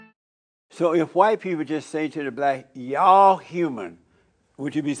So if white people just say to the black, y'all human,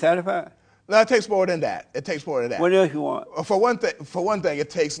 would you be satisfied? No, it takes more than that. It takes more than that. What else you want? For one thing, it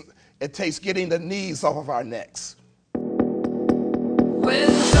takes getting the knees off of our necks. When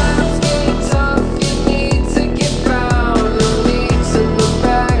times get tough, you need to get down. No need to look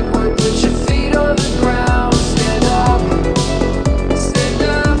backward, put your feet on the ground. Stand up, stand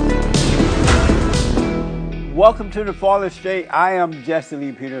up. Welcome to The Fallen State. I am Jesse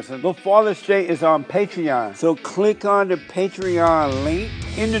Lee Peterson. The Fallen State is on Patreon, so click on the Patreon link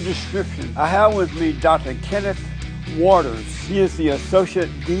in the description. I have with me Dr. Kenneth Waters. He is the Associate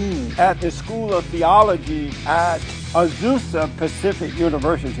Dean at the School of Theology at Azusa Pacific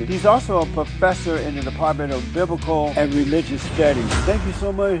University. He's also a professor in the Department of Biblical and Religious Studies. Thank you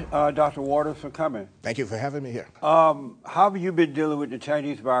so much, Dr. Waters, for coming. Thank you for having me here. How have you been dealing with the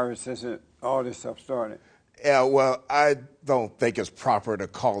Chinese virus since all this stuff started? Yeah, well, I don't think it's proper to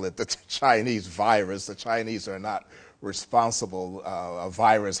call it the Chinese virus. The Chinese are not responsible. A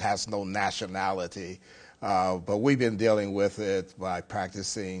virus has no nationality. But we've been dealing with it by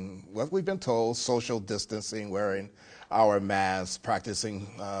practicing what we've been told: social distancing, wearing our masks, practicing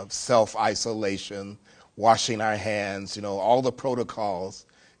self-isolation, washing our hands, all the protocols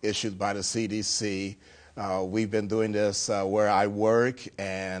issued by the CDC. We've been doing this where I work,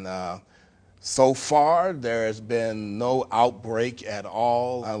 and so far there has been no outbreak at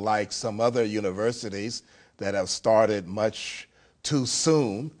all, unlike some other universities that have started much too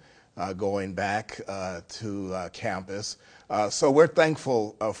soon. Going back to campus. So we're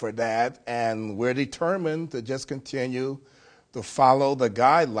thankful for that, and we're determined to just continue to follow the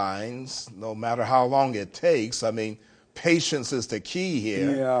guidelines no matter how long it takes. I mean, patience is the key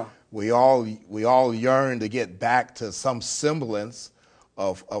here. Yeah. We all yearn to get back to some semblance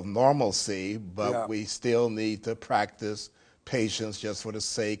of normalcy, but Yeah. we still need to practice patience just for the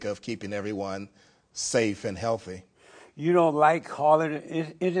sake of keeping everyone safe and healthy. You don't like calling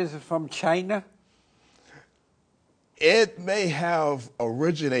it, it is from China? It may have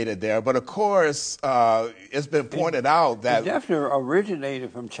originated there, but of course, it's been pointed out that. It definitely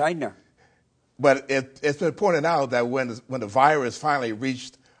originated from China. But it's been pointed out that when the virus finally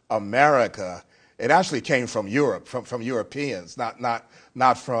reached America, it actually came from Europe, from Europeans,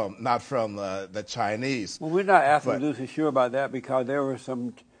 not from the Chinese. Well, we're not absolutely sure about that because there were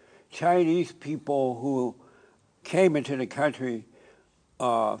some Chinese people who came into the country, 3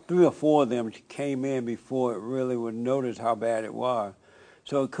 or 4 of them came in before it really was noticed how bad it was.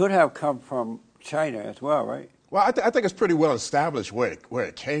 So it could have come from China as well, right? Well, I think it's pretty well established where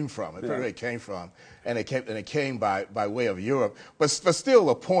it came from. Yeah. It came from, and it came by way of Europe. But still,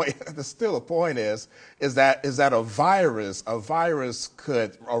 the point is that a virus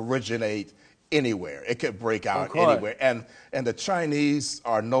could originate anywhere. It could break out anywhere. And the Chinese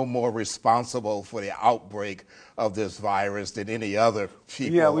are no more responsible for the outbreak of this virus than any other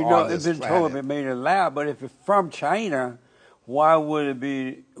people. Yeah, we know it's been told it made in a lab, but if it's from China, why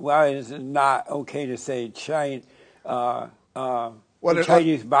is it not okay to say China,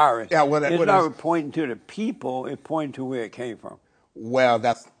 Chinese virus? Yeah, it's not pointing to the people, it's pointing to where it came from. Well,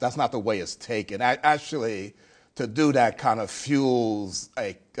 that's not the way it's taken. Actually, to do that kind of fuels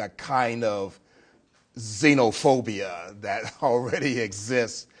a kind of xenophobia that already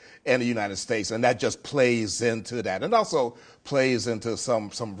exists in the United States, and that just plays into that, and also plays into some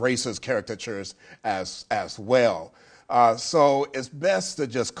racist caricatures as well. So it's best to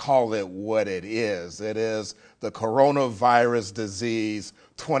just call it what it is. It is the coronavirus disease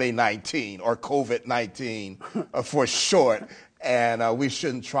 2019, or COVID-19 for short, and we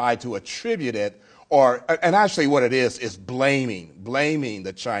shouldn't try to attribute it. And actually what it is blaming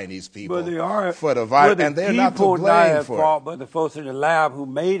the Chinese people for the virus, and they're not to blame for it. But the folks in the lab who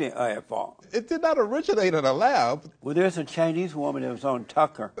made it are at fault. It did not originate in a lab. Well, there's a Chinese woman that was on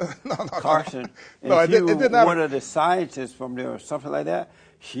Tucker Carlson, no, and it did not. One of the scientists from there or something like that.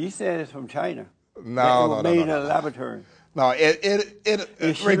 She said it's from China. No, made in a laboratory. No,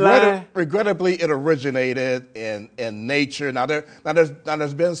 regrettably, it originated in nature. Now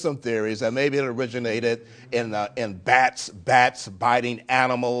there's been some theories that maybe it originated in bats biting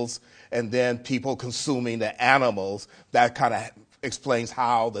animals, and then people consuming the animals. That kind of explains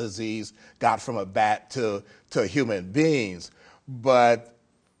how the disease got from a bat to human beings. But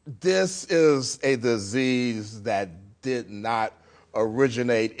this is a disease that did not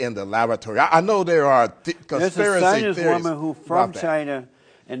originate in the laboratory. I know there are conspiracy theories. There's a scientist woman who from China,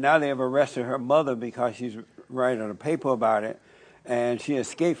 and now they have arrested her mother because she's writing a paper about it, and she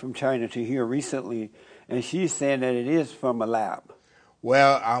escaped from China to here recently, and she's saying that it is from a lab.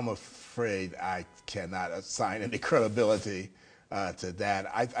 Well, I'm afraid I cannot assign any credibility to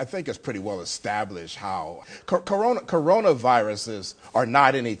that. I think it's pretty well established how coronaviruses are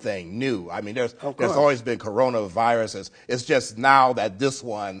not anything new. I mean, there's always been coronaviruses. It's just now that this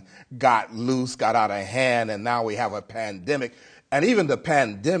one got loose, got out of hand, and now we have a pandemic. And even the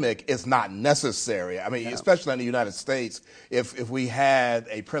pandemic is not necessary. I mean, especially in the United States, if we had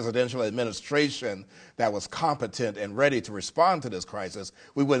a presidential administration that was competent and ready to respond to this crisis,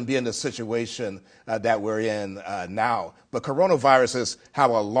 we wouldn't be in the situation that we're in now. But coronaviruses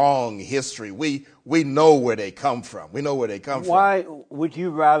have a long history. We know where they come from. We know where they come from. Why would you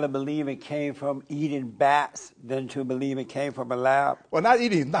rather believe it came from eating bats than to believe it came from a lab? Well, not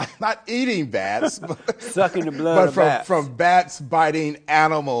eating bats, but sucking the blood of bats. From bats biting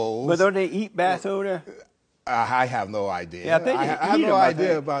animals. But don't they eat bats over there? I have no idea. Yeah, I have no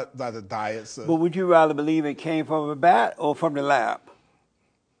idea about the diet. So. But would you rather believe it came from a bat or from the lab?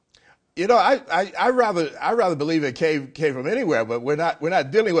 You know, I rather believe it came from anywhere, but we're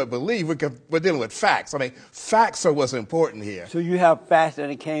not dealing with belief. We're dealing with facts. I mean, facts are what's important here. So you have facts that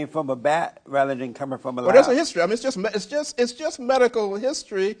it came from a bat rather than coming from a lab. Well, there's a history. I mean, it's just medical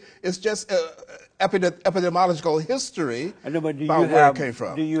history. It's just epidemiological history about where it came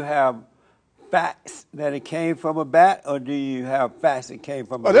from. Do you have facts that it came from a bat, or do you have facts that came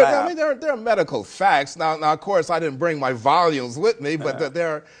from a lab? I mean, there are medical facts. Now, of course, I didn't bring my volumes with me, but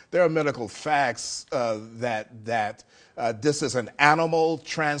there are medical facts that this is an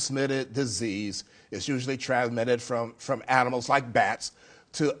animal-transmitted disease. It's usually transmitted from animals like bats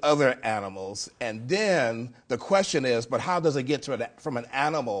to other animals. And then the question is, but how does it get from an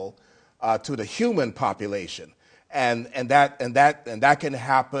animal to the human population? And that can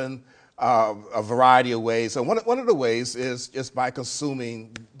happen a variety of ways. And one of the ways is just by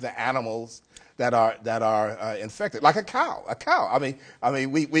consuming the animals that are infected, like a cow. I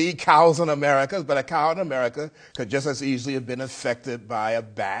mean, we eat cows in America, but a cow in America could just as easily have been infected by a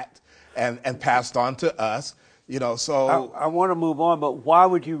bat and passed on to us. You know, so I want to move on, but why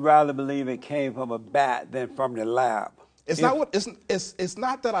would you rather believe it came from a bat than from the lab? It's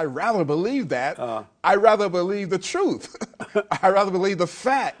not that I rather believe that. I rather believe the truth. I rather believe the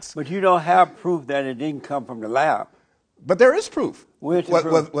facts. But you don't have proof that it didn't come from the lab. But there is proof. Where's the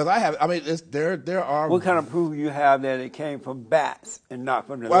proof? What I have, I mean, there are. What kind of proof you have that it came from bats and not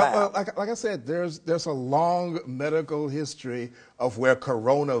from the lab? Well, like I said, there's a long medical history of where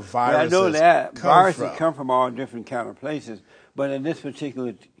coronaviruses I know that viruses from. come from all different kind of places. But in this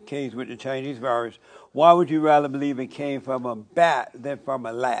particular case with the Chinese virus, why would you rather believe it came from a bat than from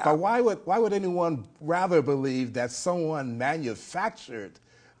a lab? But why would anyone rather believe that someone manufactured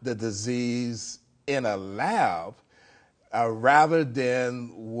the disease in a lab rather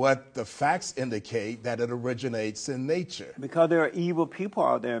than what the facts indicate that it originates in nature? Because there are evil people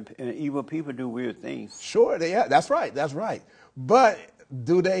out there, and evil people do weird things. Sure, that's right. But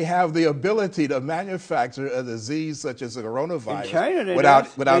do they have the ability to manufacture a disease such as a coronavirus in China,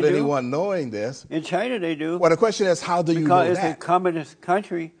 without anyone knowing this? In China, they do. Well, the question is, how do you know that? Because it's a communist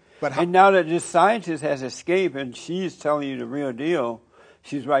country. And now that this scientist has escaped and she's telling you the real deal,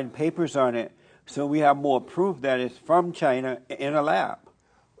 she's writing papers on it, so we have more proof that it's from China in a lab.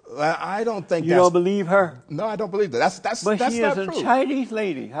 Well, I don't think you don't believe her. No, I don't believe that. But that's she not is a true. Chinese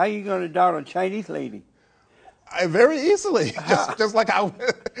lady. How are you going to doubt a Chinese lady? Very easly, just like I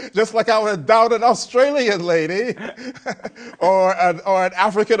would doubt an Australian lady, or an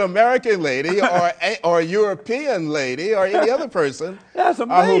African American lady, or a European lady, or any other person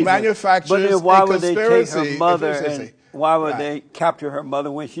who manufactures but then why a would conspiracy. They take her mother and why would they capture her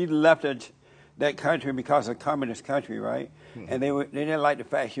mother when she left that country because of a communist country, right? Hmm. And they didn't like the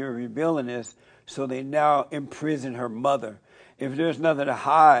fact she was revealing this, so they now imprison her mother. If there's nothing to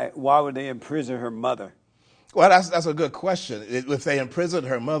hide, why would they imprison her mother? Well, that's a good question. If they imprisoned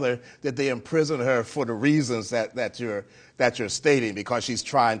her mother, did they imprison her for the reasons that you're stating? Because she's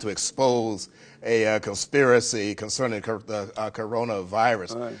trying to expose a conspiracy concerning the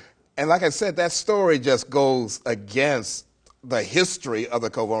coronavirus. Right. And like I said, that story just goes against the history of the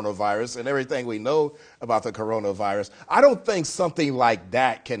coronavirus and everything we know about the coronavirus. I don't think something like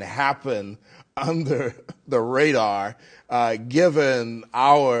that can happen under the radar, given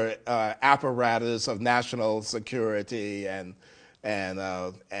our apparatus of national security and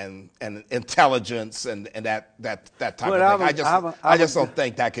intelligence and that type of thing. I just don't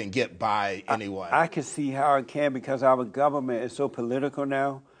think that can get by anyone. I can see how it can, because our government is so political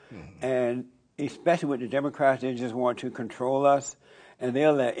now, and especially with the Democrats, they just want to control us, and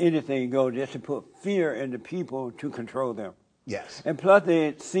they'll let anything go just to put fear in the people to control them. Yes. And plus,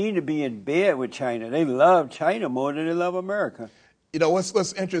 they seem to be in bed with China. They love China more than they love America. You know,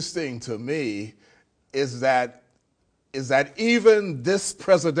 what's interesting to me is that is that even this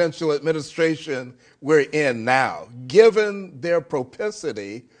presidential administration we're in now, given their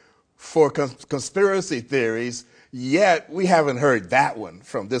propensity for conspiracy theories, yet we haven't heard that one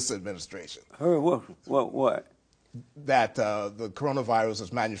from this administration. Heard what? That the coronavirus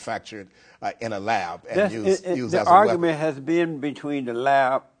is manufactured in a lab and used as a the weapon. argument has been between the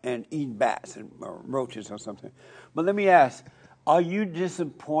lab and eating bats and roaches or something. But let me ask, are you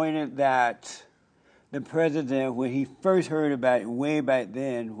disappointed that the president, when he first heard about it way back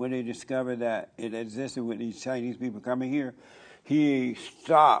then, when they discovered that it existed with these Chinese people coming here, he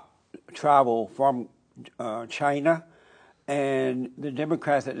stopped travel from China, and the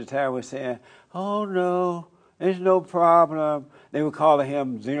Democrats at the time were saying, oh no, there's no problem. They were calling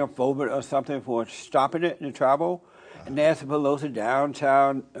him xenophobic or something for stopping it, the travel. And Nancy Pelosi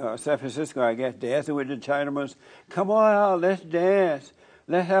downtown San Francisco, I guess, dancing with the Chinamen. Come on out, let's dance.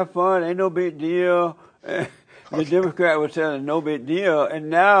 Let's have fun. Ain't no big deal. The Democrat was saying no big deal. And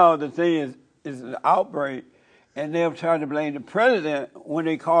now the thing is an outbreak. And they're trying to blame the president when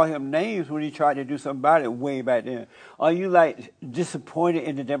they call him names when he tried to do something about it way back then. Are you like disappointed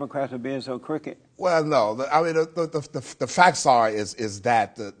in the Democrats for being so crooked? Well, no. I mean, the facts are is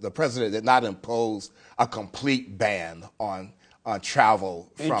that the president did not impose a complete ban on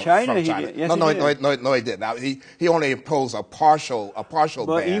travel from China. He did. Yes, No, he didn't. Now he only imposed a partial ban.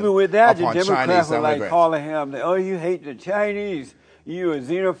 But even with that, the upon Democrats Chinese were like immigrants. calling him, oh, you hate the Chinese. You are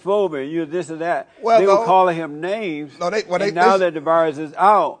xenophobic. You this and that. Well, they no. were calling him names. No, and now that the virus is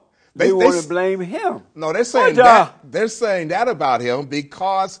out, they want to blame him. No, they're saying that. They're saying that about him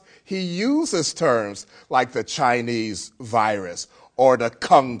because he uses terms like the Chinese virus or the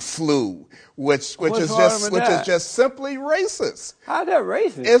Kung flu, which is just simply racist. How's that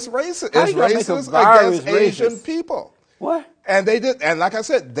racist? It's racist. How It's you gonna make a racist virus against Asian racist? people. What? And they did, and like I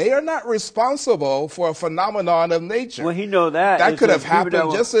said, they are not responsible for a phenomenon of nature. Well, he know that. That It's could the have people happened that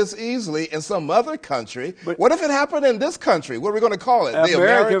were- just as easily in some other country. But- What if it happened in this country? What are we going to call it?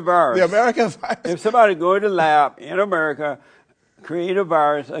 American virus. The American virus. If somebody go to the lab in America, create a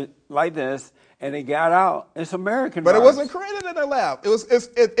virus like this, and they got out, it's American But virus. it wasn't created in a lab.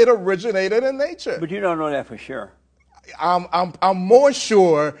 It originated in nature. But you don't know that for sure. I'm more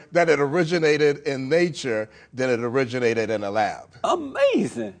sure that it originated in nature than it originated in a lab.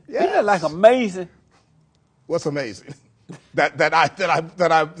 Amazing. Yes. Isn't that like amazing? What's amazing?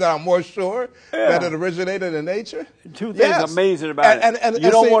 that I'm more sure that it originated in nature. Two things Yes. amazing about it. And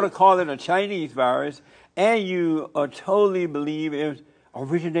You don't see- want to call it a Chinese virus, and you totally believe it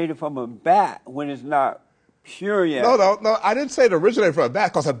originated from a bat when it's not sure yet. No. I didn't say it originated from a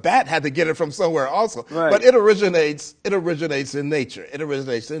bat because a bat had to get it from somewhere also. Right. But it originates in nature. It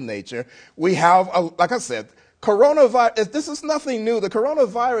originates in nature. We have, like I said, coronavirus. This is nothing new. The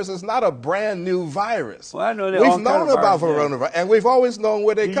coronavirus is not a brand new virus. Well, I know there are all We've known kind of about viruses, coronavirus, and we've always known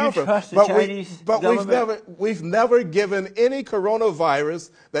where they Do come you from. trust the But Chinese we've never given any coronavirus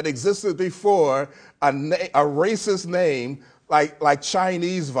that existed before a racist name like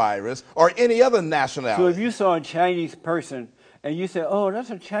Chinese virus or any other nationality. So if you saw a Chinese person and you said, "Oh, that's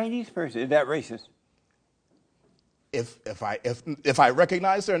a Chinese person," is that racist? If I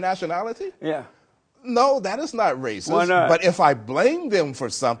recognize their nationality, Yeah. no, that is not racist. Why not? But if I blame them for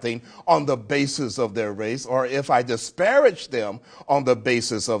something on the basis of their race, or if I disparage them on the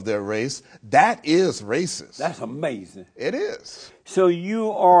basis of their race, that is racist. That's amazing. It is. So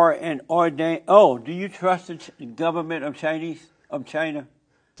you are an ordained. Oh, do you trust the government of China?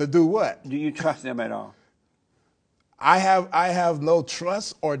 To do what? Do you trust them at all? I have no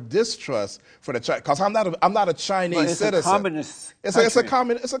trust or distrust for the China because I'm not a Chinese Well, it's citizen. a communist. It's country. a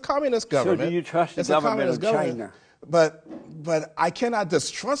communist government. So do you trust the It's a government communist of government. China? But I cannot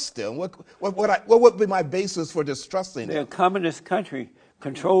distrust them. What would be my basis for distrusting They're a them? communist country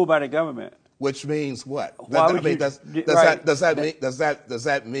controlled by the government. Which means what? Why would you- does right.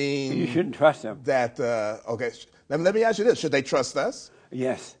 that mean You shouldn't trust them. that okay? Let me ask you this: should they trust us?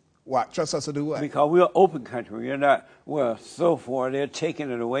 Yes. What? Trust us to do what? Because we're an open country. We're not, well, so far they're taking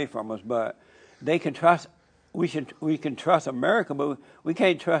it away from us, but they can trust, we can trust America, but we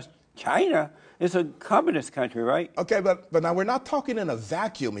can't trust China. It's a communist country, right? Okay, but now we're not talking in a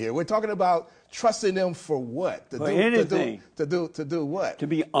vacuum here. We're talking about trusting them for what? For anything. To do what? To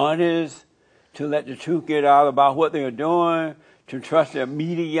be honest, to let the truth get out about what they're doing, to trust their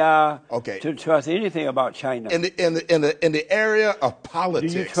media, Okay. to trust anything about China. In the area of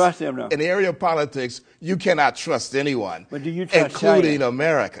politics, Do you trust them, though? In the area of politics, you cannot trust anyone, But do you trust including China?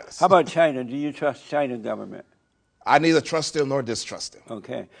 Americans. How about China? Do you trust China government? I neither trust them nor distrust them.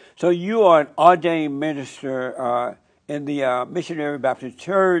 Okay. So you are an ordained minister in the Missionary Baptist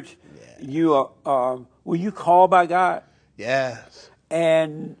Church. Yeah. You are Were you called by God? Yes.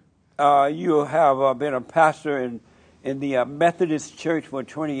 And you have been a pastor in the Methodist Church for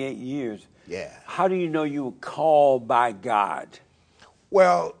 28 years. Yeah. How do you know you were called by God?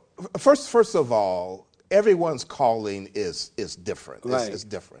 Well, first of all, everyone's calling is different. Right. It's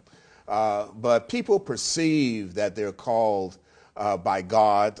different. But people perceive that they're called by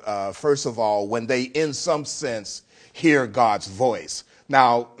God, first of all, when they, in some sense, hear God's voice.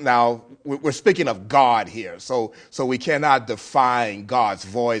 Now we're speaking of God here, so we cannot define God's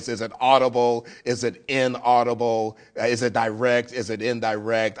voice. Is it audible? Is it inaudible? Is it direct? Is it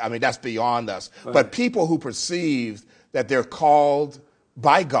indirect? I mean, that's beyond us. Right. But people who perceive that they're called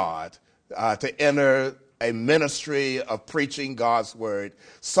by God to enter a ministry of preaching God's word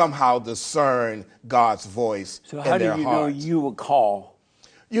somehow discern God's voice in their heart. So how do you know you were called?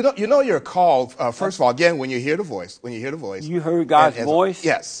 You know you're called, first of all, again, when you hear the voice. You heard God's voice?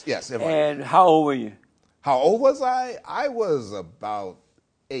 Yes. And how old were you? How old was I? I was about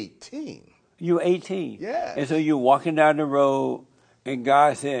 18. You were 18? Yeah. And so you're walking down the road, and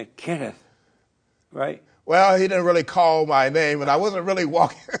God said, Kenneth, right? Well, he didn't really call my name, and I wasn't really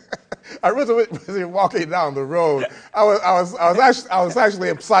walking. I wasn't walking down the road. I was actually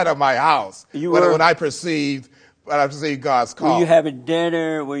inside of my house when I perceived God's call. Were you having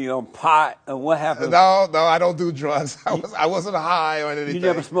dinner? Were you on pot? Or what happened? No, I don't do drugs. I wasn't high or anything. You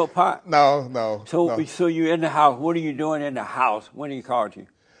never smoked pot? No. So you're in the house. What are you doing in the house when he called you?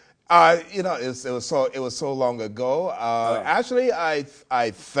 It was so long ago. Actually, I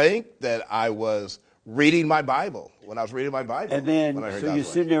think that I was reading my Bible when I was reading my Bible. And then, so you're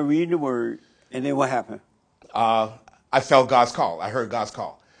sitting there reading the word, and then what happened? I felt God's call. I heard God's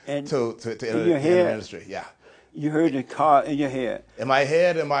call and to enter your the ministry. Yeah. You heard the call in your head. In my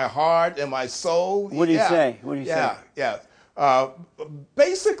head, in my heart, in my soul. What did he say? What did he say? Yeah.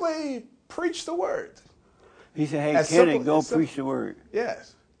 Basically, preach the word. He said, "Hey, Kenneth, go preach the word."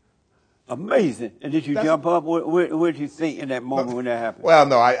 Yes. Amazing. And did you jump up? What did you think in that moment when that happened? Well,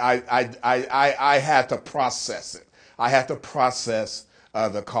 no, I had to process it. I had to process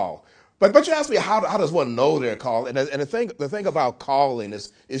the call. But you asked me how does one know their call? And the thing about calling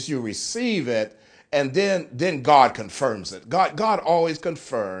is you receive it, and then God confirms it. God always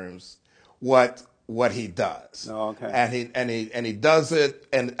confirms what he does. Oh, okay. And he does it.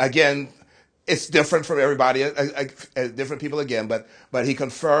 And again, it's different from everybody, different people again, but he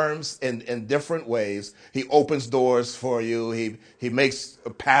confirms in different ways. He opens doors for you. He makes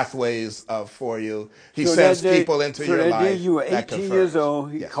pathways for you. He sends people into your life. So that day you were 18 years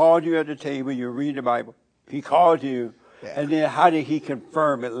old. He called you at the table. You read the Bible. He called you. Yeah. And then how did he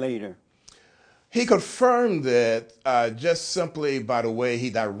confirm it later? He confirmed it just simply by the way he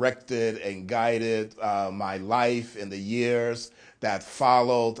directed and guided my life in the years that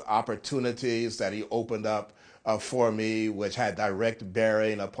followed, opportunities that he opened up for me, which had direct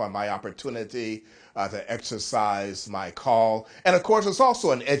bearing upon my opportunity to exercise my call. And of course, it's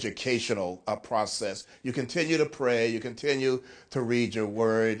also an educational process. You continue to pray, you continue to read your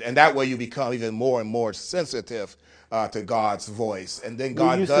word, and that way you become even more and more sensitive to God's voice. And then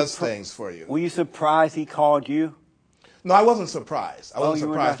God does things for you. Were you surprised he called you? No, I wasn't surprised. I wasn't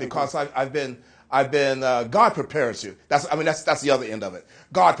surprised because I've been God prepares you. That's the other end of it.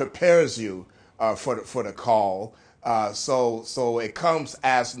 God prepares you for the call. So it comes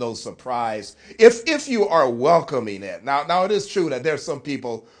as no surprise if you are welcoming it. Now it is true that there's some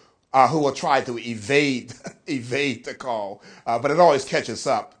people who will try to evade the call, but it always catches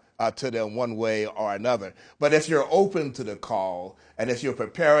up to them one way or another. But if you're open to the call and if you're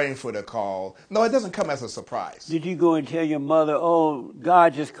preparing for the call, no, it doesn't come as a surprise. Did you go and tell your mother, "Oh,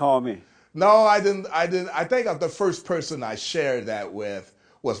 God just called me"? No, I didn't. I think the first person I shared that with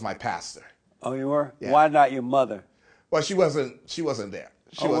was my pastor. Oh, you were? Yeah. Why not your mother? Well, she wasn't there.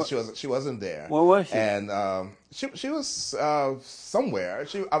 She wasn't there. Where was she? And she was somewhere.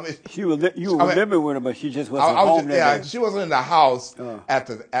 You were living with her, but she just wasn't home that day. She wasn't in the house at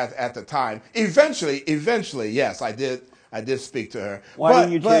the time. Eventually, yes, I did speak to her. Why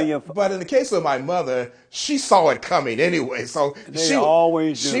didn't you tell your? But in the case of my mother, she saw it coming anyway, so she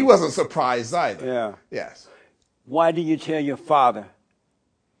always do. She wasn't surprised either. Yeah. Yes. Why did you tell your father?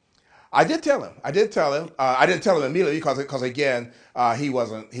 I did tell him. I didn't tell him immediately because again, he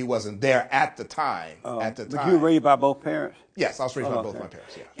wasn't there at the time. But you were raised by both parents? Yes, I was raised by both my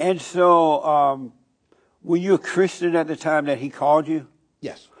parents. Yeah. And so, were you a Christian at the time that he called you?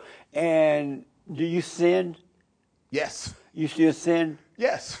 Yes. And do you sin? Yes. You still sin?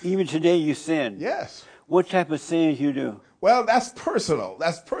 Yes. Even today you sin? Yes. What type of sins you do? Well, that's personal.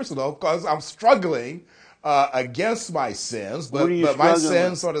 That's personal because I'm struggling against my sins, What are you but my struggling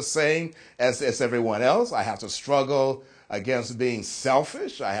sins are the same as everyone else. I have to struggle against being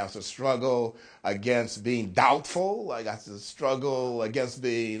selfish. I have to struggle against being doubtful. I have to struggle against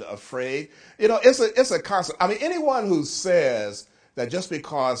being afraid. It's a constant. I mean, anyone who says that just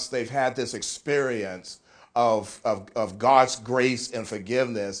because they've had this experience of God's grace and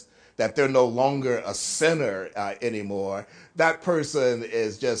forgiveness, that they're no longer a sinner anymore, that person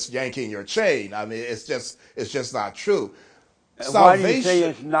is just yanking your chain. I mean, it's just not true. Why do you say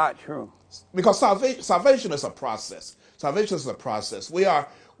it's not true? Because salvation is a process. Salvation is a process. We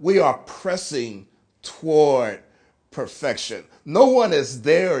are pressing toward perfection. No one is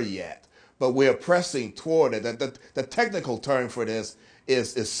there yet, but we are pressing toward it. The technical term for this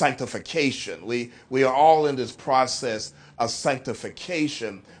is sanctification. We are all in this process of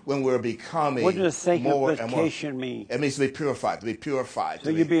sanctification when we're becoming What does more and more. sanctification mean? It means to be purified, to be purified.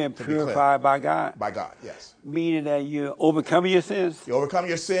 So you're being purified by God? By God, yes. Meaning that you're overcoming your sins? You overcome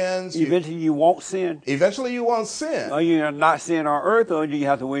your sins. Eventually you won't sin? Eventually you won't sin. Are you not sin on earth, or do you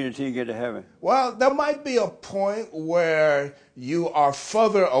have to wait until you get to heaven? Well, there might be a point where you are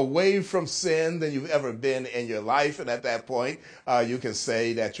further away from sin than you've ever been in your life. And at that point, you can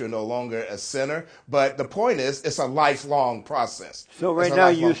say that you're no longer a sinner. But the point is, it's a lifelong process. So right now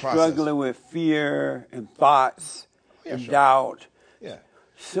you're struggling with fear and thoughts and doubt. Yeah.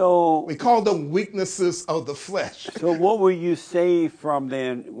 So we call them weaknesses of the flesh. So what were you saved from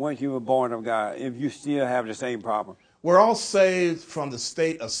then once you were born of God, if you still have the same problem? We're all saved from the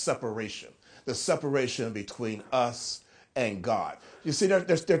state of separation, the separation between us and God. You see, there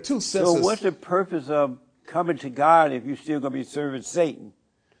are two senses. So what's the purpose of coming to God if you're still going to be serving Satan?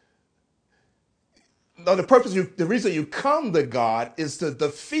 No, the reason you come to God is to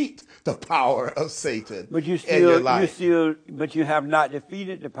defeat the power of Satan but you in your life. But you have not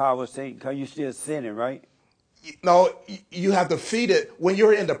defeated the power of Satan because you're still sinning, right? No, you have defeated, when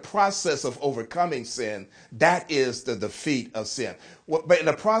you're in the process of overcoming sin, that is the defeat of sin. But in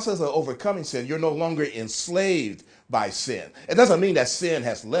the process of overcoming sin, you're no longer enslaved by sin. It doesn't mean that sin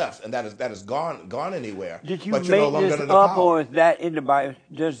has left and that is gone anywhere. Did you but you're no make longer this under the up, power. or is that in the Bible?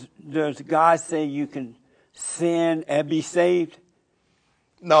 Does God say you can sin and be saved?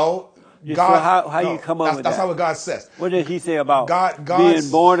 No. So God, how you come up with that? That's not what God says. What does he say about being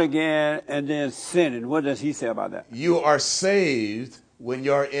born again and then sinning? What does he say about that? You are saved when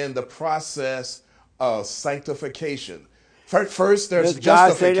you're in the process of sanctification. First there's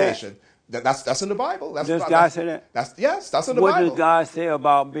justification. That's in the Bible. Does God say that? That's in the Bible. What does God say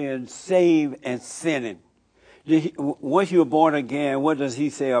about being saved and sinning? Once you're born again, what does he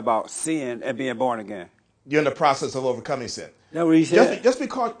say about sin and being born again? You're in the process of overcoming sin. That's what he said.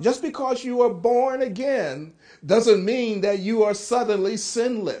 Just because you are born again doesn't mean that you are suddenly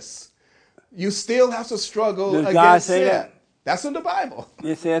sinless. You still have to struggle Does against God say sin. that? That's in the Bible.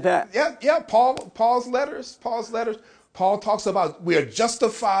 It said that. Yeah. Paul's letters. Paul talks about we are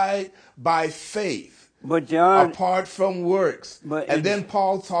justified by faith, but John, apart from works. And then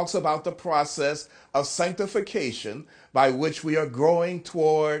Paul talks about the process of sanctification by which we are growing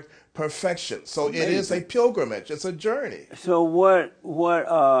toward perfection. So it is a pilgrimage. It's a journey. So what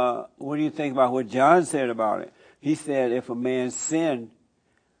do you think about what John said about it? He said if a man sinned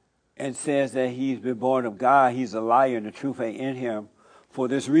and says that he's been born of God, he's a liar and the truth ain't in him. For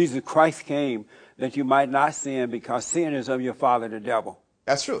this reason Christ came, that you might not sin, because sin is of your father the devil.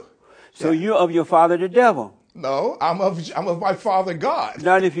 That's true. So you're of your father the devil. No, I'm of my father God.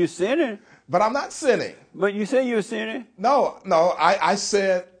 Not if you're sinning. But I'm not sinning. But you say you're sinning. No. I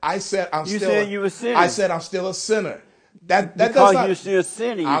said I'm still. You said you were sinning. I said I'm still a sinner. That because does not. You're still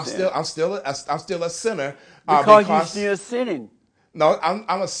sinning. I'm still a sinner. Because you're still sinning. No,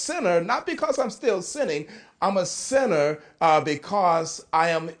 I'm a sinner not because I'm still sinning. I'm a sinner because I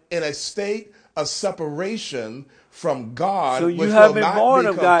am in a state of separation from God. So you have been born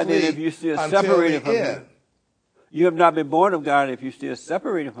of God then if you're still separated from Him. You have not been born of God if you're still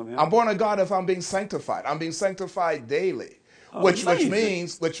separated from Him. I'm born of God if I'm being sanctified. I'm being sanctified daily, which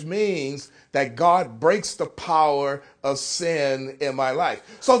means that God breaks the power of sin in my life.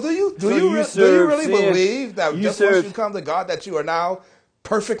 So do you really believe that once you come to God that you are now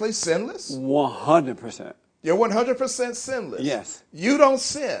perfectly sinless? 100%. You're 100% sinless. Yes. You don't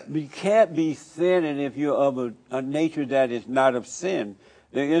sin. You can't be sinning if you're of a nature that is not of sin.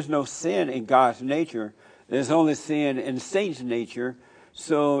 There is no sin in God's nature. There's only sin in Satan's nature.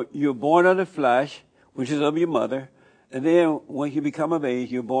 So you're born of the flesh, which is of your mother. And then when you become of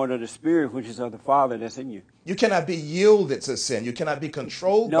age, you're born of the spirit, which is of the Father that's in you. You cannot be yielded to sin. You cannot be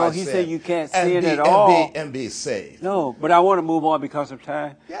controlled by No, sin. he said you can't and sin be, at and all. Be, and be saved. No, but I want to move on because of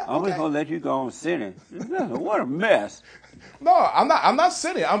time. Yeah, I'm okay. just going to let you go on sinning. What a mess. No, I'm not. I'm not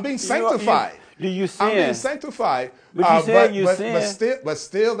sinning. I'm being sanctified. Do you sin? I'm being sanctified. But you said you sin. But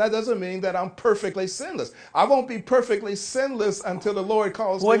still, that doesn't mean that I'm perfectly sinless. I won't be perfectly sinless until the Lord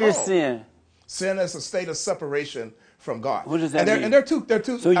calls me home. What is sin? Sin is a state of separation from God. What does that mean? And they're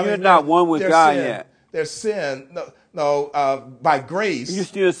two. So you're not one with God yet. There's sin. By grace. You're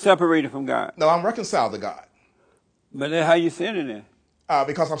still separated from God. No, I'm reconciled to God. But then how you sinning then?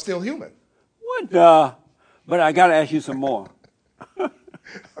 Because I'm still human. What the? But I got to ask you some more.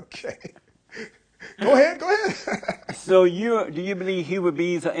 Okay. Go ahead. So do you believe human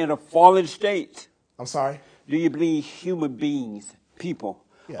beings are in a fallen state? I'm sorry? Do you believe human beings, people,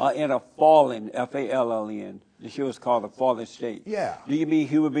 Yeah. are in a fallen, F-A-L-L-E-N? The show is called The Fallen State. Yeah. Do you believe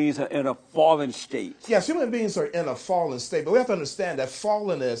human beings are in a fallen state? Yes, human beings are in a fallen state, but we have to understand that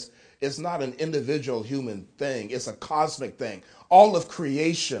fallenness is not an individual human thing. It's a cosmic thing. All of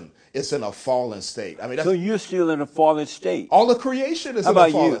creation is in a fallen state. I mean, So you're still in a fallen state. all of creation is How in a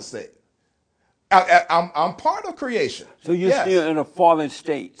about fallen you? state. I'm part of creation. So you're Yes. still in a fallen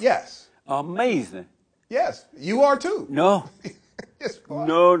state. Yes. Amazing. Yes. You are too. No. Yes, you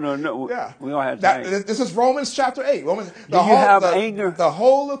are. No. Yeah. We don't have time. This is Romans chapter 8. Do you have anger? The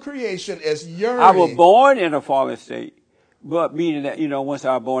whole of creation is yearning. I was born in a fallen state, but meaning that, once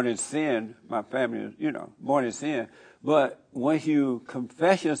I was born in sin, my family was, born in sin. But once you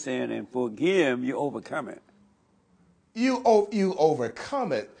confess your sin and forgive, you overcome it. You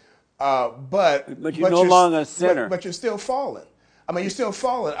overcome it, but you're no longer a sinner. But you're still fallen. I mean, you're still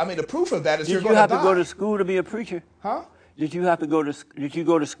fallen. I mean, the proof of that is you're Did going you to die. have to go to school to be a preacher? Huh? Did you go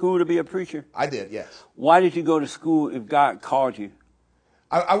to school to be a preacher? I did, yes. Why did you go to school if God called you?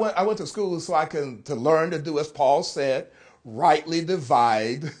 I went to school so to learn to do, as Paul said, rightly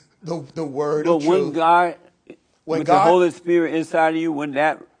divide the word of truth. When the Holy Spirit inside of you, wouldn't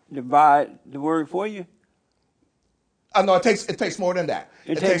that divide the word for you? No, it takes more than that.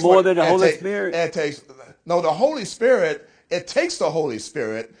 It takes more than the Holy Spirit? The Holy Spirit, it takes the Holy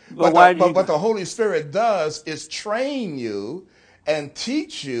Spirit, but what the Holy Spirit does is train you and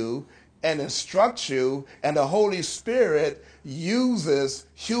teach you and instruct you, and the Holy Spirit uses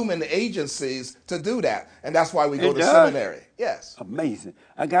human agencies to do that. And that's why we go to seminary. Yes. Amazing.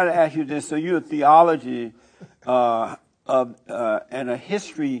 I got to ask you this. So you're a theology and a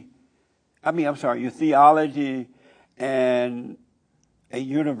history. Your theology and a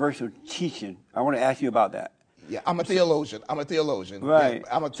universal teaching. I want to ask you about that. Yeah, I'm a theologian. Right.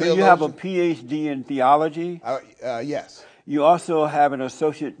 Yeah, I'm a theologian. So you have a PhD in theology? Yes. You also have an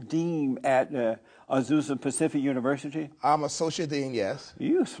associate dean at the Azusa Pacific University? I'm associate dean, yes.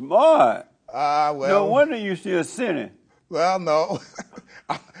 You smart. No wonder you still sinning. Well, no.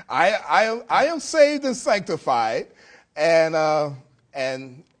 I am saved and sanctified, but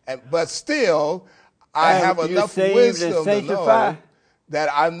still I have enough wisdom to know that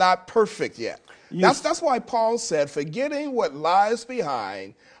I'm not perfect yet. That's why Paul said, forgetting what lies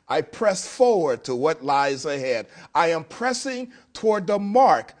behind, I press forward to what lies ahead. I am pressing toward the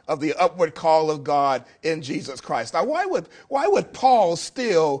mark of the upward call of God in Jesus Christ. Now, why would Paul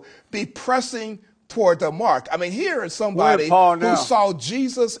still be pressing toward the mark? I mean, here is somebody who saw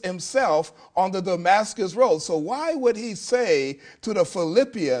Jesus himself on the Damascus road. So why would he say to the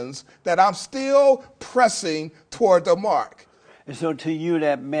Philippians that I'm still pressing toward the mark? And so to you,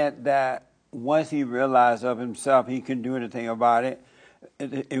 that meant that once he realized of himself, he couldn't do anything about it.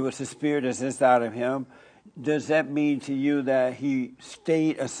 It was the Spirit that's inside of him. Does that mean to you that he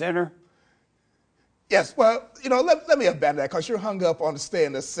stayed a sinner? Yes, well, let me abandon that because you're hung up on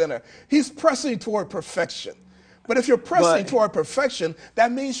staying a sinner. He's pressing toward perfection. But if you're pressing toward perfection,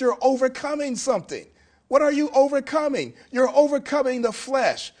 that means you're overcoming something. What are you overcoming? You're overcoming the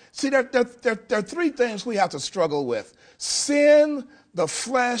flesh. See, there are three things we have to struggle with: sin, the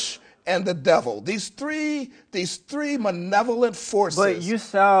flesh, and the devil. These three malevolent forces we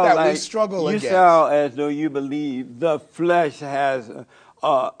struggle against. You sound as though you believe the flesh has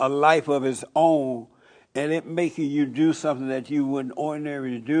a life of its own, and it making you do something that you wouldn't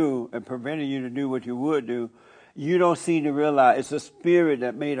ordinarily do and preventing you to do what you would do. You don't seem to realize it's a spirit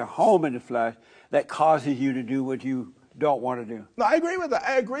that made a home in the flesh that causes you to do what you don't want to do. No, I agree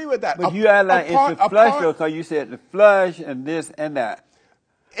with that. But you act like it's the flesh, because you said the flesh and this and that.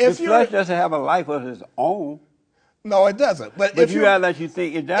 The flesh doesn't have a life of its own. No, it doesn't. But if you act like you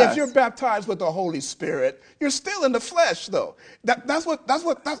think it does. If you're baptized with the Holy Spirit, you're still in the flesh, though. That's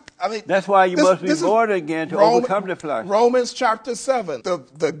I mean. That's why you must be born again to overcome the flesh. Romans chapter 7.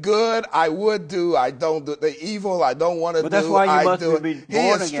 The good I would do, I don't do. The evil I don't want to do, that's why you I must do. be born He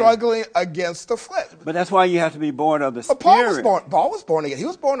is again. struggling against the flesh. But that's why you have to be born of the Spirit. Paul was born again. He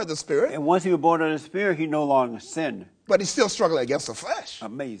was born of the Spirit. And once he was born of the Spirit, he no longer sinned. But he's still struggling against the flesh.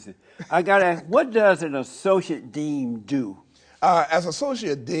 Amazing. I got to ask, what does an associate dean do? As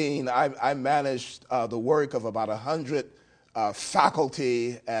associate dean, I managed the work of about 100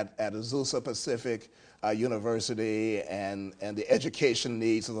 faculty at Azusa Pacific University and the education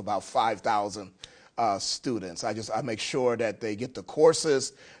needs of about 5,000 students. I make sure that they get the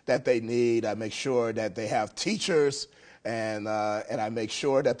courses that they need. I make sure that they have teachers, and I make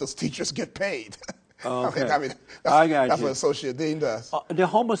sure that those teachers get paid. Okay. That's what associate dean does. The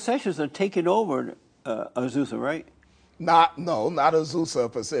homosexuals are taking over Azusa, right? Not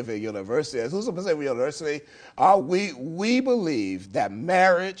Azusa Pacific University. Azusa Pacific University, we believe that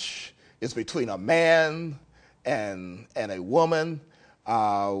marriage is between a man and a woman.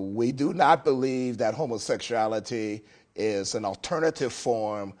 We do not believe that homosexuality is an alternative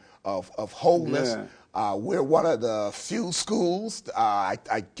form of wholeness. Yeah. We're one of the few schools,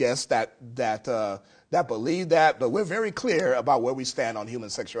 I guess, that believe that, but we're very clear about where we stand on human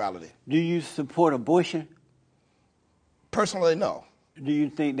sexuality. Do you support abortion? Personally, no. Do you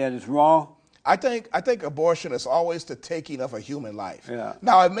think that is wrong? I think abortion is always the taking of a human life. Yeah.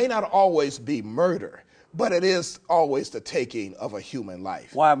 Now, it may not always be murder, but it is always the taking of a human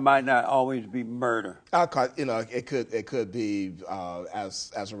life. Why might not always be murder? It could be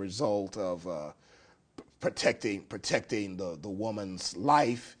as a result of protecting the woman's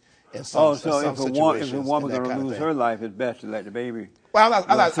life. In some, so in some if a woman going to lose her life, it's best to let the baby. Well,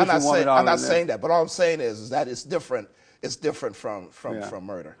 I'm not saying that, but all I'm saying is that it's different. It's different from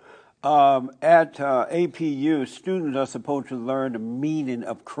murder. At APU, students are supposed to learn the meaning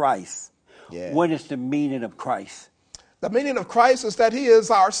of Christ. Yeah. What is the meaning of Christ? The meaning of Christ is that he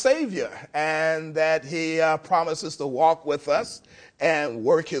is our Savior and that he promises to walk with us and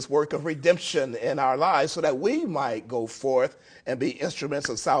work his work of redemption in our lives so that we might go forth and be instruments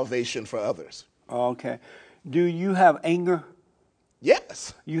of salvation for others. Okay. Do you have anger?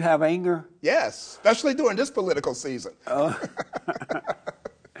 Yes. You have anger? Yes, especially during this political season.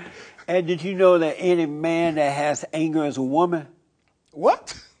 And did you know that any man that has anger is a woman?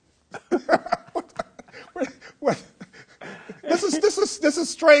 What? What? This is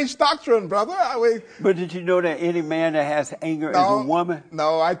strange doctrine, brother. But did you know that any man that has anger is a woman?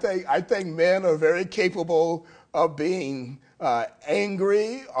 No, I think men are very capable of being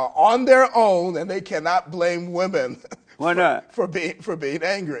angry on their own, and they cannot blame women. Why not? For being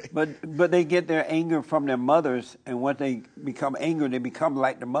angry. But they get their anger from their mothers, and when they become angry, they become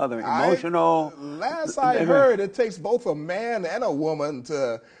like the mother, emotional. Last I heard, it takes both a man and a woman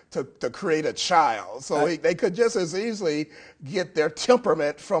to create a child. So they could just as easily get their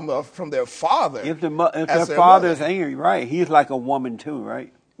temperament from their father. If their father is angry, right? He's like a woman too,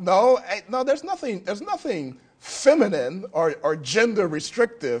 right? No. There's nothing feminine or gender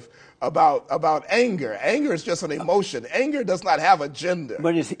restrictive about anger. Anger is just an emotion. Anger does not have a gender.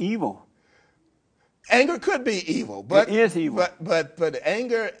 But it's evil. Anger could be evil, but it is evil. But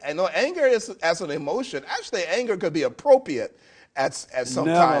anger is as an emotion. Actually, anger could be appropriate at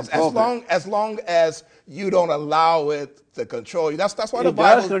sometimes, as long as you don't allow it to control you. That's why the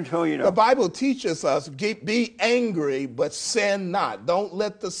Bible does control you, though. The Bible teaches us be angry, but sin not. Don't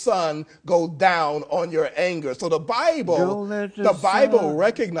let the sun go down on your anger. So the Bible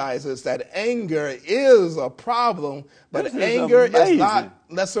recognizes that anger is a problem, but anger is not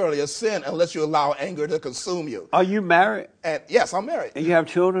necessarily a sin unless you allow anger to consume you. Are you married? And yes, I'm married. And you have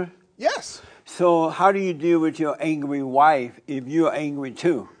children? Yes. So how do you deal with your angry wife if you're angry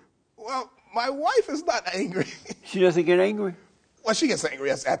too? Well, my wife is not angry. She doesn't get angry? Well, she gets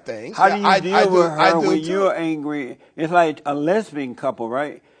angry at things. How do you deal with her when you're angry? It's like a lesbian couple,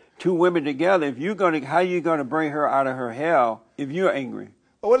 right? Two women together. How are you gonna bring her out of her hell if you're angry?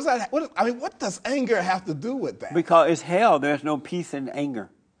 Well, what does that? What does anger have to do with that? Because it's hell. There's no peace in anger.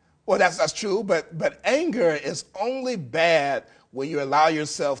 Well, that's true, but anger is only bad when you allow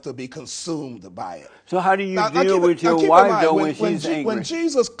yourself to be consumed by it. So how do you deal with your wife, though, when she's angry? When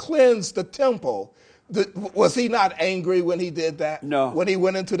Jesus cleansed the temple, was he not angry when he did that? No. When he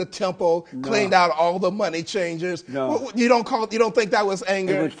went into the temple, cleaned out all the money changers? No. You don't think that was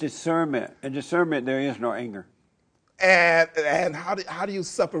anger? It was discernment. In discernment, there is no anger. And how do you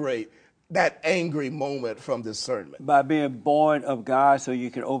separate that angry moment from discernment. By being born of God so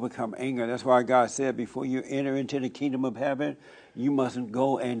you can overcome anger. That's why God said before you enter into the kingdom of heaven, you mustn't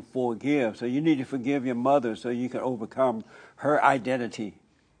go and forgive. So you need to forgive your mother so you can overcome her identity.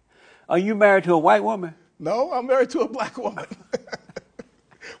 Are you married to a white woman? No, I'm married to a black woman.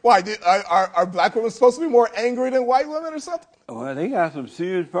 Why? Are black women supposed to be more angry than white women or something? Well, they got some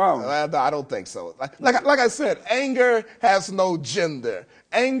serious problems. No, I don't think so. Like I said, anger has no gender.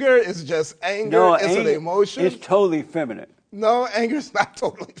 Anger is just anger. No, it's an emotion. It's totally feminine. No, anger is not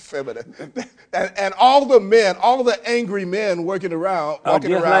totally feminine. And all the men, all the angry men walking around like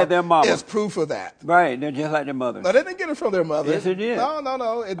their mama. is proof of that. Right, they're just like their mother. No, they didn't get it from their mother. Yes, it did.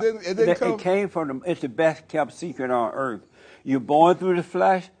 No, it didn't come. It came from them. It's the best kept secret on earth. You're born through the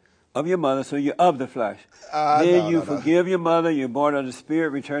flesh of your mother, so you're of the flesh. Then you forgive your mother, you're born of the spirit,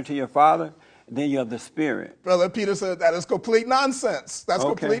 return to your father, then you're of the spirit. Brother Peterson, that is complete nonsense. That's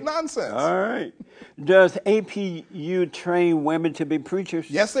complete nonsense. All right. Does APU train women to be preachers?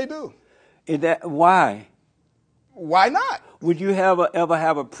 Yes, they do. Is that why? Why not? Would you ever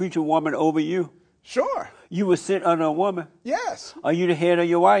have a preacher woman over you? Sure. You would sit under a woman? Yes. Are you the head of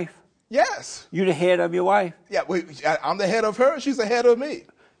your wife? Yes. You the head of your wife? Yeah, I'm the head of her. She's the head of me.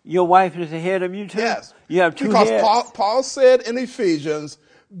 Your wife is the head of you too? Yes. You have two because heads? Paul said in Ephesians,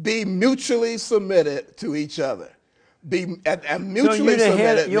 be mutually submitted to each other. And mutually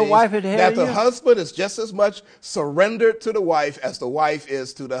submitted your means wife is the head that of the you? husband is just as much surrendered to the wife as the wife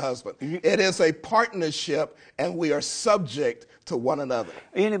is to the husband. It is a partnership, and we are subject to one another.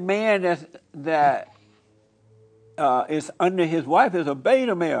 Any man that is under his wife is a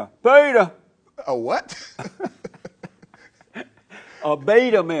beta male. Beta. A what? A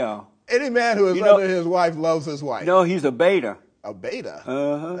beta male. Any man who is under his wife loves his wife. No, he's a beta. A beta?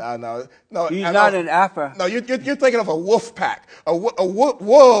 Uh-huh. No. He's not an alpha. No, you're thinking of a wolf pack.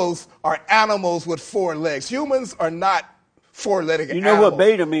 Wolves are animals with 4 legs. Humans are not 4-legged animals. You know what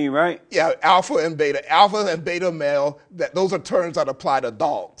beta mean, right? Yeah, alpha and beta. Alpha and beta male, those are terms that apply to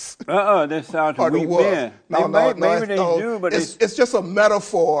dogs. That sounds to weak men. Maybe they do, but it's just a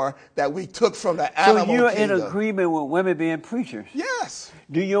metaphor that we took from the animal kingdom. So you're kingdom. in agreement with women being preachers? Yes.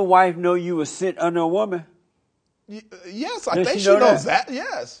 Do your wife know you would sit under a woman? Yes, I think she knows that.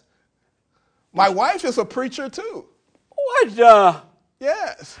 Yes. My wife is a preacher too. What?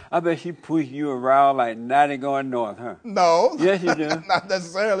 Yes. I bet she pushed you around like 90 going north, huh? No. Yes, you do. Not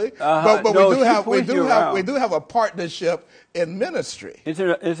necessarily. Uh-huh. But No, we do have a partnership in ministry. Is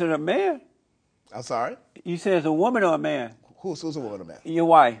it a man? I'm sorry? You said it's a woman or a man? Who's a woman or a man? Your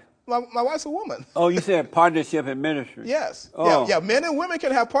wife. My wife's a woman. Oh, you said partnership in ministry. Yes. Oh. Yeah, men and women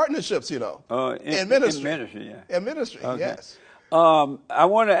can have partnerships, you know. In ministry. In ministry, yeah. In ministry, Okay. yes. I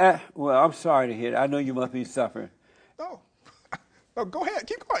want to ask, well, I'm sorry to hear that. I know you must be suffering. No. No, go ahead.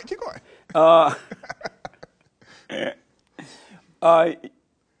 Keep going.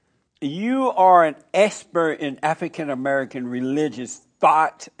 You are an expert in African American religious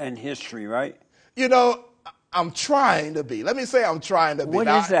thought and history, right? You know, I'm trying to be. Let me say I'm trying to be. What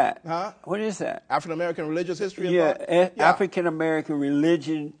is that? Huh? What is that? African American religious history and thought? African American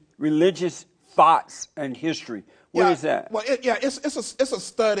religious thoughts and history. What is that? Well, it's a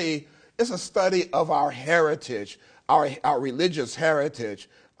study. It's a study of our heritage, our religious heritage,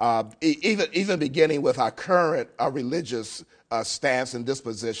 even beginning with our current religious stance and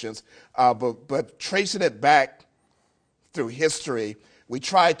dispositions, but tracing it back through history, we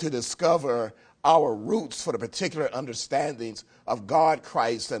try to discover our roots for the particular understandings of God,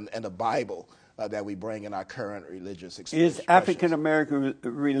 Christ, and the Bible that we bring in our current religious experience. Is African American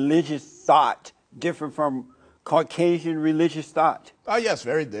religious thought different from Caucasian religious thought? Oh, yes,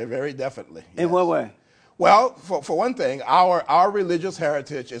 very definitely. Yes. In what way? Well, for one thing, our religious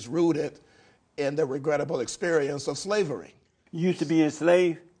heritage is rooted in the regrettable experience of slavery. You used to be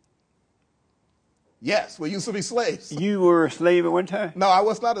enslaved? Yes, we used to be slaves. You were a slave at one time? No, I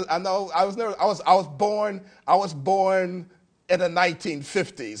was not. I was never. I was born in the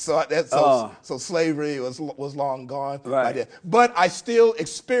 1950s. So slavery was long gone. Right. By then. But I still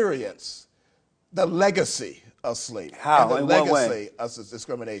experience the legacy of slavery. How? And the In legacy what way? of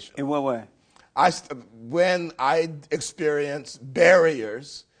discrimination. In what way? When I experience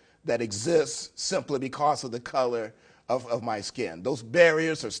barriers that exist simply because of the color of my skin. Those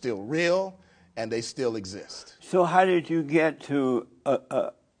barriers are still real, and they still exist. So how did you get to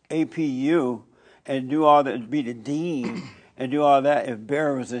APU and do all that, be the dean and do all that if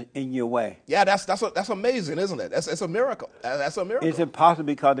barriers are in your way? Yeah, that's amazing, isn't it? It's a miracle. That's a miracle. Is it possible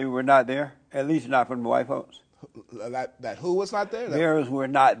because they were not there? At least not from the white folks. That who was not there? Barriers were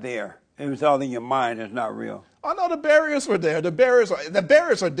not there. It was all in your mind. It's not real. Oh no, the barriers were there. The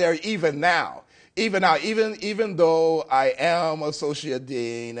barriers are there even now. Even though I am associate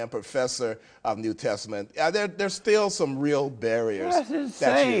dean and professor of New Testament, there's still some real barriers That's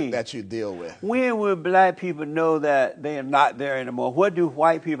insane. that you deal with. When will black people know that they are not there anymore? What do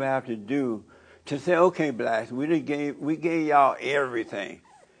white people have to do to say, okay, blacks, we gave y'all everything.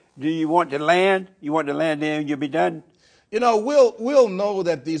 Do you want the land? You want the land, then you'll be done? You know, we'll know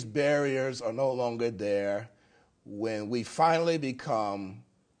that these barriers are no longer there when we finally become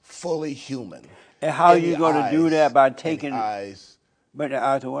fully human. And how are you going to do that? By taking in the eyes, but the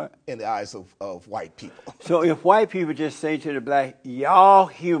eyes of what? In the eyes of white people. So if white people just say to the black, y'all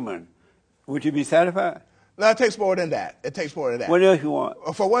human, would you be satisfied? No, it takes more than that. It takes more than that. What else you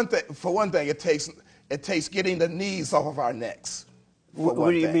want? For one thing, it takes getting the knees off of our necks.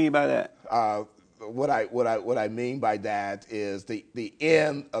 What do you mean by that? What I mean by that is the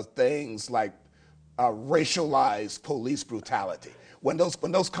end of things like racialized police brutality. When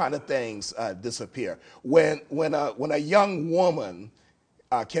those kind of things disappear, when a young woman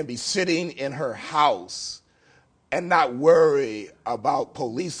can be sitting in her house and not worry about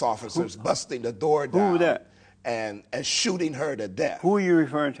police officers busting the door down and shooting her to death. Who are you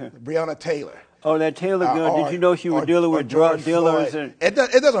referring to? Breonna Taylor. Oh, that Taylor girl. Did you know she was dealing with drug dealers? It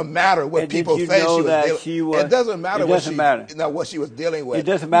doesn't matter what people say she was dealing with. It doesn't matter what she was dealing with. It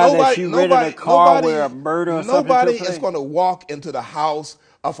doesn't matter that she rented a car where a murder or something Nobody took place. is going to walk into the house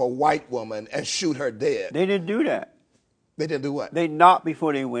of a white woman and shoot her dead. They didn't do that. They didn't do what? They knocked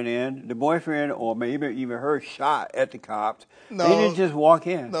before they went in. The boyfriend or maybe even her shot at the cops. No, they didn't just walk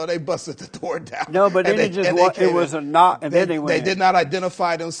in. No, they busted the door down. No, but they didn't just walk. It was a knock, and then they went in. They did not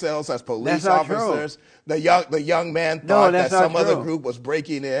identify themselves as police officers. True. The young man thought that some other group was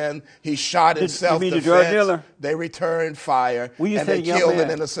breaking in. He shot in self-defense. You mean the drug dealer? They returned fire, and they killed an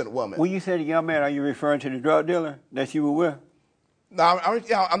innocent woman. When you say the young man, are you referring to the drug dealer that you were with? No,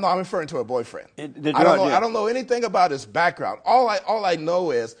 I'm referring to her boyfriend. I don't know anything about his background. All I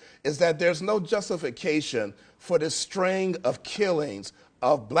know is that there's no justification for this string of killings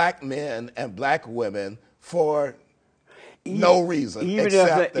of black men and black women for no reason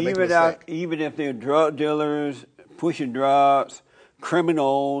except to make a mistake. Even if they're drug dealers, pushing drugs,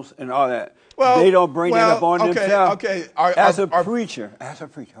 criminals, and all that, they don't bring that up on themselves. Okay. As a preacher,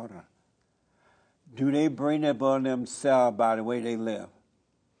 hold on. Do they bring that upon themselves by the way they live?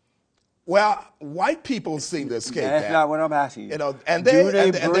 Well, white people seem to escape that. That's not what I'm asking you. You know, and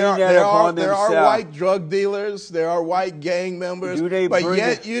there are white drug dealers, there are white gang members, but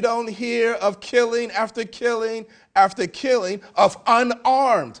yet you don't hear of killing after killing after killing of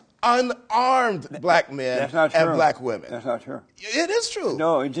unarmed black men and black women. That's not true. It is true.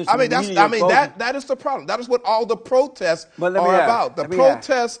 No, it just. That is the problem. That is what all the protests are about. The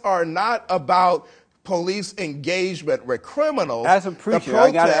protests are not about police engagement with criminals. As a preacher,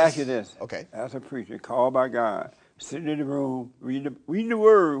 I got to ask you this. Okay. As a preacher, called by God, sitting in the room, reading the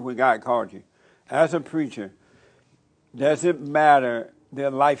word when God called you. As a preacher, does it matter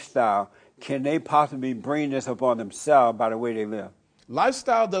their lifestyle? Can they possibly bring this upon themselves by the way they live?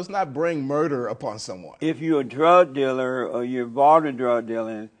 Lifestyle does not bring murder upon someone. If you're a drug dealer or you're involved in drug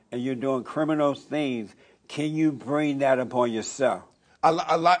dealing and you're doing criminal things, can you bring that upon yourself?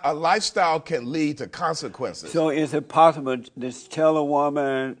 A lifestyle can lead to consequences. So is it possible to tell a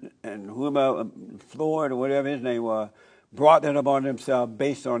woman and whoever, Floyd or whatever his name was, brought that upon themselves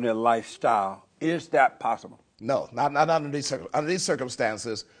based on their lifestyle? Is that possible? No, not under these circumstances. Under these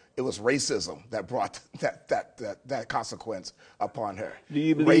circumstances, it was racism that brought that consequence upon her. Do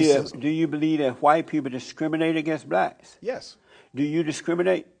you believe that white people discriminate against blacks? Yes. Do you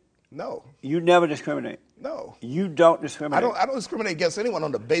discriminate? No. You never discriminate? No. You don't discriminate? I don't discriminate against anyone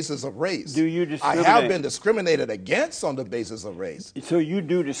on the basis of race. Do you discriminate? I have been discriminated against on the basis of race. So you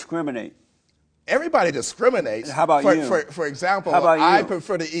do discriminate? Everybody discriminates. How about you? For example, I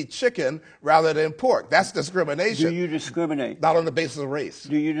prefer to eat chicken rather than pork. That's discrimination. Do you discriminate? Not on the basis of race.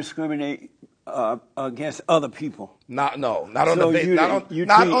 Do you discriminate against other people? Not on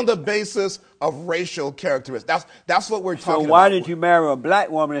the basis of racial characteristics. That's what we're talking about. So why did you marry a black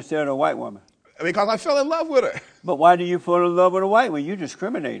woman instead of a white woman? Because I fell in love with her. But why did you fall in love with a white woman? You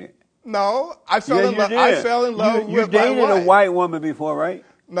discriminated. No, I fell in love with my wife. You dated a white woman before, right?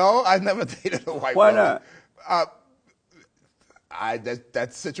 No, I've never dated a white woman. Why not?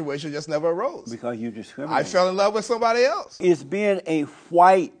 That situation just never arose. Because you discriminated. I fell in love with somebody else. Is being a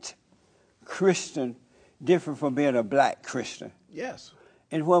white Christian different from being a black Christian? Yes.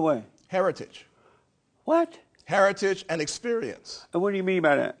 In what way? Heritage. What? Heritage and experience. And what do you mean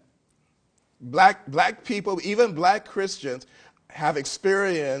by that? Black people, even black Christians, have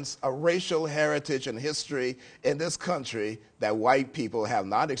experienced a racial heritage and history in this country that white people have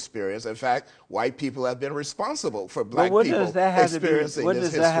not experienced. In fact, white people have been responsible for black people experiencing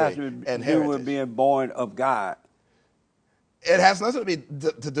this history and heritage. With being born of God? It has nothing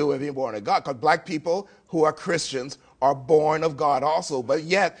to do with being born of God, because black people who are Christians are born of God also. But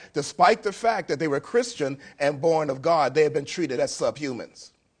yet, despite the fact that they were Christian and born of God, they have been treated as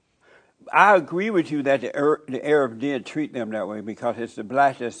subhumans. I agree with you that the Arab did treat them that way, because it's the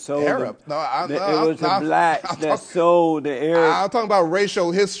blacks that sold Arab? them. The blacks that sold the Arab. I'm talking about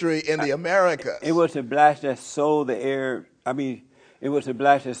racial history in the Americas. It was the blacks that sold the Arab. It was the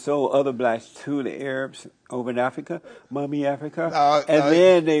blacks that sold other blacks to the Arabs over in Africa, Mummy Africa.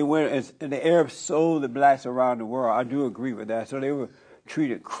 Then they went, and the Arabs sold the blacks around the world. I do agree with that. So they were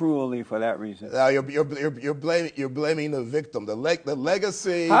treated cruelly for that reason. Now you're blaming the victim. The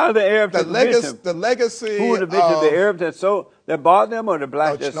legacy. How are the Arabs the victim? The legacy. Who were the victim? The Arabs that bought them, or the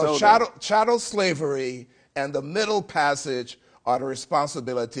blacks that sold them? Chattel slavery and the Middle Passage are the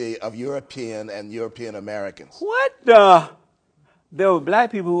responsibility of European and European Americans. What the? There were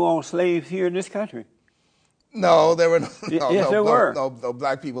black people who owned slaves here in this country. No, there were were. No,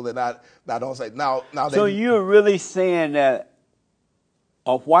 black people did not own slaves. Now. So you're really saying that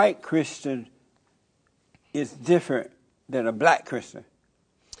a white Christian is different than a black Christian?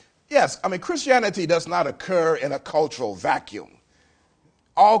 Yes, Christianity does not occur in a cultural vacuum.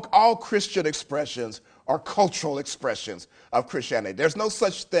 All Christian expressions are cultural expressions of Christianity. There's no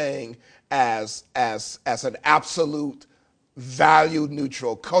such thing as an absolute value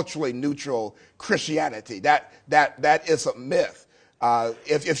neutral, culturally neutral Christianity. That is a myth.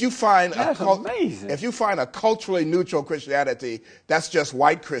 If you find a culturally neutral Christianity, that's just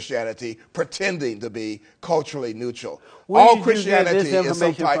white Christianity pretending to be culturally neutral. All Christianity is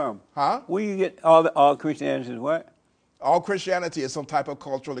some type. Huh? Where you get all Christianity is what? All Christianity is some type of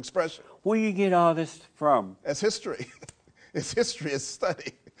cultural expression. Where you get all this from? It's history. It's history. It's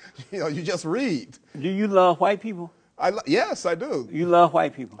study. You just read. Do you love white people? Yes, I do. You love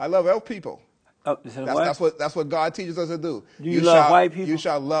white people? I love all people. That's what God teaches us to do. Do you love white people? You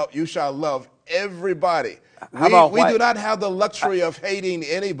shall love everybody. How about we do not have the luxury of hating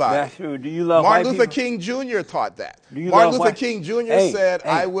anybody. That's true. Do you love Martin white Luther people? King Jr. taught that. Martin Luther King Jr. said,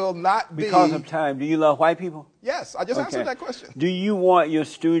 "I will not be." Because of time, do you love white people? Yes, I just answered that question. Do you want your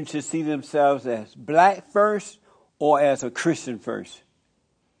students to see themselves as black first or as a Christian first?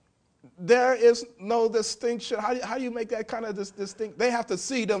 There is no distinction. How do you make that kind of distinction? They have to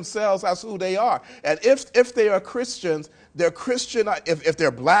see themselves as who they are. And if they are Christians, their Christian, if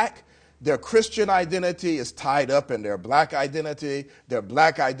they're black, their Christian identity is tied up in their black identity. Their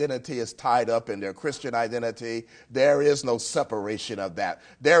black identity is tied up in their Christian identity. There is no separation of that.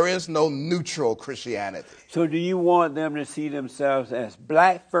 There is no neutral Christianity. So do you want them to see themselves as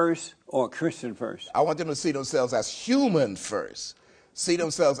black first or Christian first? I want them to see themselves as human first. See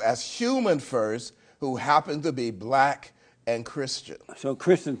themselves as human first, who happen to be black and Christian. So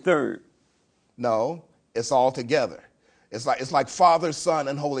Christian third? No, it's all together. It's like Father, Son,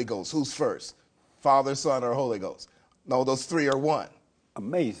 and Holy Ghost. Who's first? Father, Son, or Holy Ghost? No, those three are one.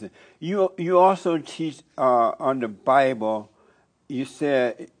 Amazing. You also teach on the Bible. You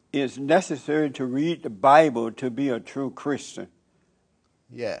said it's necessary to read the Bible to be a true Christian.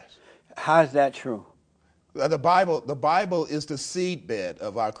 Yes. How is that true? The Bible is the seedbed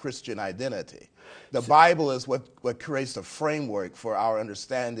of our Christian identity. The Bible is what creates the framework for our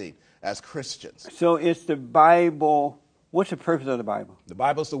understanding as Christians. So it's the Bible. What's the purpose of the Bible? The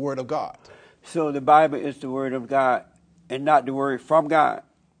Bible is the Word of God. So the Bible is the Word of God and not the Word from God?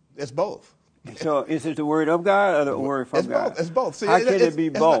 It's both. So is it the Word of God or the Word from God? It's both. See, how can it be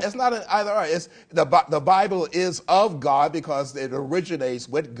both? It's not an either or. The Bible is of God because it originates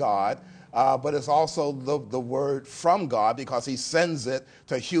with God. But it's also the word from God because he sends it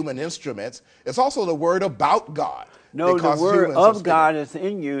to human instruments. It's also the word about God. No, the word of God is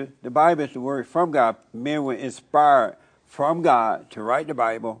in you. The Bible is the word from God. Men were inspired from God to write the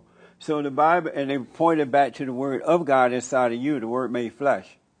Bible. So the Bible, and they pointed back to the word of God inside of you, the word made flesh.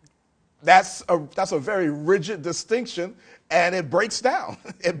 That's a very rigid distinction, and it breaks down.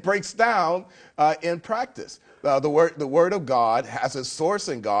 It breaks down in practice. The word of God has its source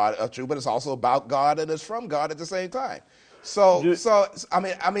in God, true, but it's also about God and it's from God at the same time. So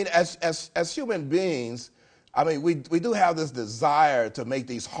as human beings, we do have this desire to make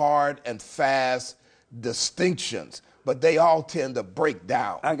these hard and fast distinctions, but they all tend to break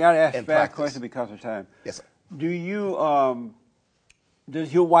down. I got to ask a fast question because of time. Yes, sir. Do you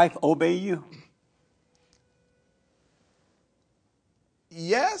does your wife obey you?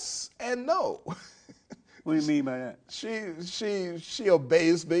 Yes and no. What do you mean by that? She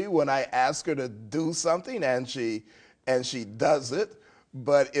obeys me when I ask her to do something, and she does it.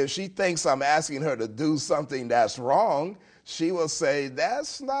 But if she thinks I'm asking her to do something that's wrong, she will say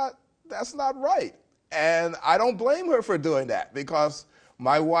that's not right. And I don't blame her for doing that, because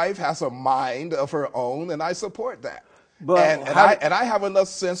my wife has a mind of her own, and I support that. But and I have enough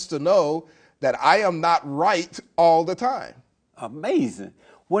sense to know that I am not right all the time. Amazing.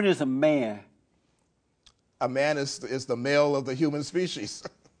 What is a man? A man is the male of the human species.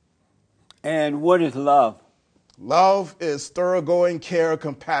 And what is love? Love is thoroughgoing care,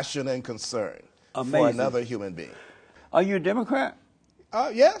 compassion, and concern for another human being. Are you a Democrat?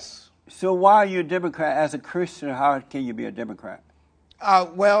 Yes. So why are you a Democrat? As a Christian, how can you be a Democrat?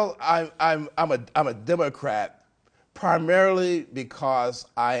 Well, I'm a Democrat primarily because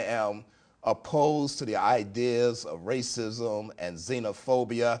I am opposed to the ideas of racism and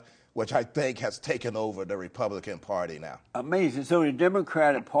xenophobia, which I think has taken over the Republican Party now. Amazing. So the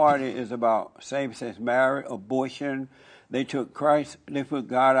Democratic Party is about same-sex marriage, abortion. They took Christ, they put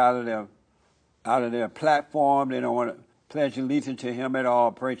God out of their platform. They don't want to pledge allegiance to him at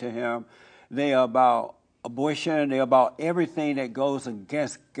all, pray to him. They are about abortion. They're about everything that goes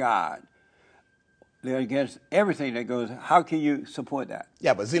against God. They're against everything that goes. How can you support that?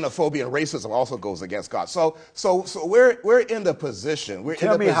 Yeah, but xenophobia and racism also goes against God. So we're in the position.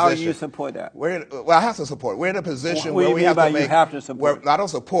 Tell me how you support that. Well, I have to support. We're in a position What where do we you have mean to by make. You have to support? I don't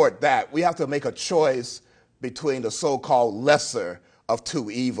support that. We have to make a choice between the so-called lesser of two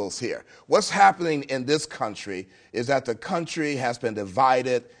evils here. What's happening in this country is that the country has been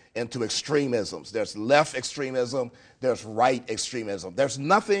divided into extremisms. There's left extremism. There's right extremism. There's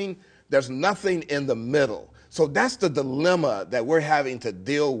nothing in the middle. So that's the dilemma that we're having to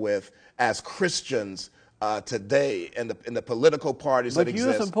deal with as Christians today in the political parties that exist.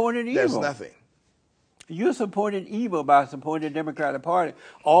 But you're supporting evil. There's nothing. You're supporting evil by supporting the Democratic Party,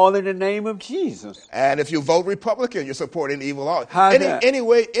 all in the name of Jesus. And if you vote Republican, you're supporting evil. Any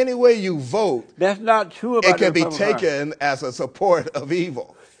way you vote, that's not true about it can be Republican taken as a support of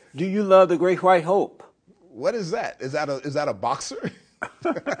evil. Do you love the Great White Hope? What is that? Is that a boxer?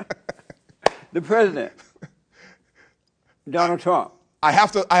 The president, Donald Trump. I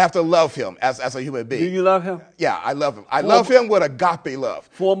have to love him as a human being. Do you love him? Yeah, I love him. I love him with agape love.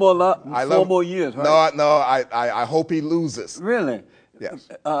 4 more years, right? No, I hope he loses. Really? Yes.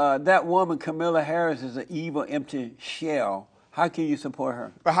 That woman, Kamala Harris, is an evil, empty shell. How can you support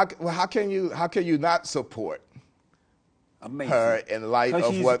her? But how can you not support Amazing. her in light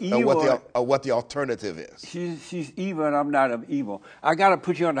of what the alternative is? She's evil, and I'm not of evil. I got to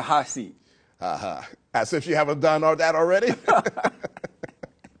put you on the hot seat. As if you haven't done all that already.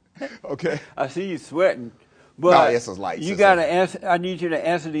 Okay. I see you sweating. But no, it's light. You got to answer. I need you to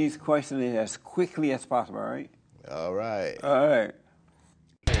answer these questions as quickly as possible. All right. All right. All right.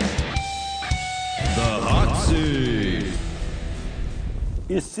 The hot seat.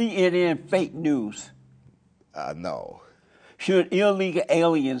 Is CNN fake news? No. Should illegal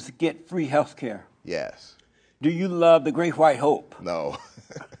aliens get free health care? Yes. Do you love the Great White Hope? No.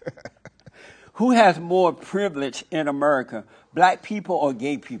 Who has more privilege in America, black people or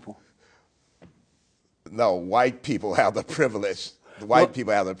gay people? No, white people have the privilege. White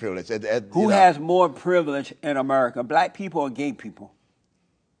people have the privilege. Who has more privilege in America, black people or gay people?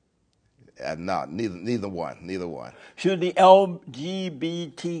 No, neither one. Should the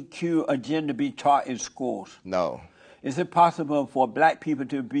LGBTQ agenda be taught in schools? No. Is it possible for black people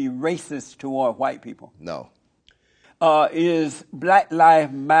to be racist toward white people? No. Is Black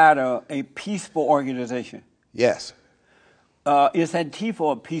Lives Matter a peaceful organization? Yes. Is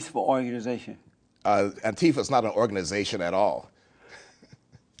Antifa a peaceful organization? Antifa is not an organization at all.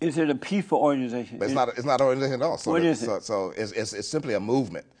 Is it a peaceful organization? But it's not an organization at all. So what is it? So it's simply a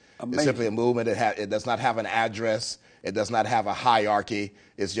movement. Amazing. It's simply a movement. It does not have an address. It does not have a hierarchy.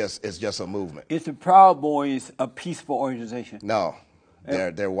 It's just a movement. Is the Proud Boys a peaceful organization? No,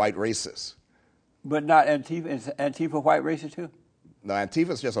 they're white racists. But not Antifa. Is Antifa white racist too? No, Antifa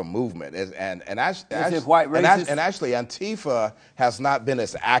is just a movement, and white racist? And actually, Antifa has not been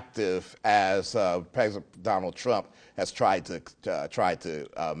as active as President Donald Trump has tried to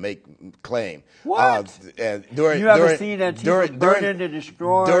make claim. What? And you ever seen Antifa burning and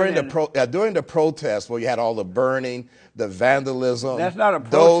destroying? During the protests, where you had all the burning, the vandalism. That's not a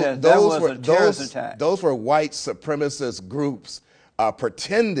protest. That was a terrorist attack. Those were white supremacist groups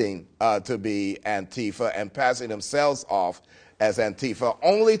pretending to be Antifa and passing themselves off as Antifa,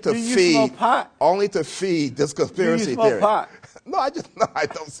 only to feed this conspiracy theory. Pot? No, I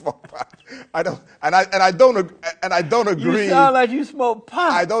don't smoke pot. I don't, and I don't agree. You sound like you smoke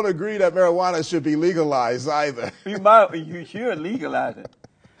pot. I don't agree that marijuana should be legalized either. You should legalize it.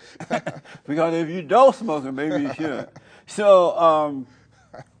 Because if you don't smoke it, maybe you should. So,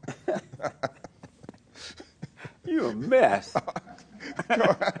 you're a mess.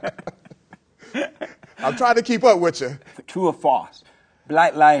 I'm trying to keep up with you. True or false?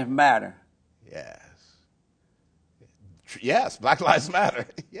 Black Lives Matter. Yes, Black Lives Matter.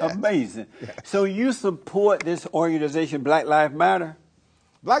 Yes. Amazing. Yes. So you support this organization, Black Lives Matter?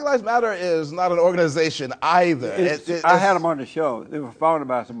 Black Lives Matter is not an organization either. I had them on the show. They were founded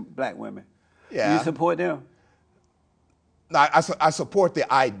by some black women. Yeah. Do you support them? No, I support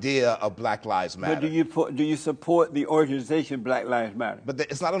the idea of Black Lives Matter. But do you support the organization Black Lives Matter? But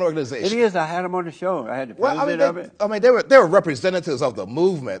it's not an organization. It is. I had them on the show. I had the president of it. I mean, they were representatives of the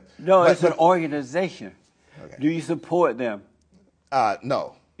movement. No, it's an organization. Okay. Do you support them?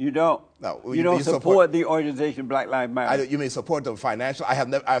 No. You don't? No. You don't support the organization Black Lives Matter? You mean support them financially?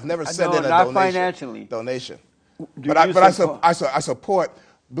 I've never sent in a not financially. donation. But I support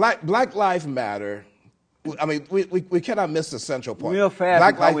Black Lives Matter. I mean, we cannot miss the central point. Real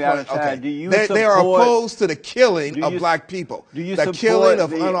fast, before we out of time. Okay. Do you they are opposed to the killing of black people. Do you the killing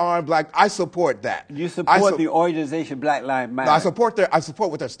of unarmed black? I support that. Do you support the organization Black Lives Matter? No, I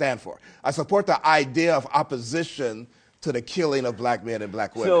support what they stand for. I support the idea of opposition to the killing of black men and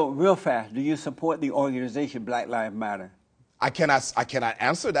black women. So, real fast, do you support the organization Black Lives Matter? I cannot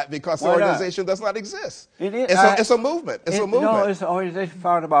answer that because the organization does not exist. It is. It's a movement. It's a movement. No, it's an organization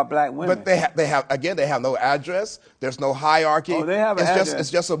founded by black women. But they have no address. There's no hierarchy. Oh, they have an address.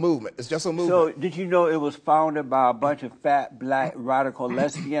 It's just a movement. It's just a movement. So did you know it was founded by a bunch of fat black radical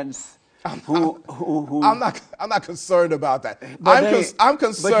lesbians? I'm not concerned about that. I'm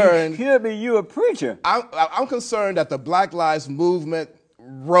concerned. But you could be you a preacher. I'm concerned that the Black Lives Movement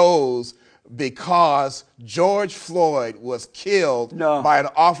rose because George Floyd was killed by an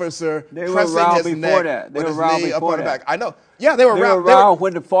officer pressing his neck with his knee up on the back. I know. Yeah, they were around. They were around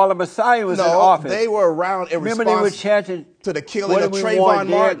when the fallen Messiah was in office. They were around in Remember they were chanting to the killing of Trayvon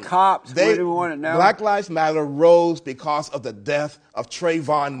Martin. Cops, what do we want it now? Black Lives Matter rose because of the death of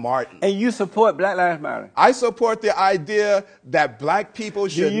Trayvon Martin. And you support Black Lives Matter? I support the idea that black people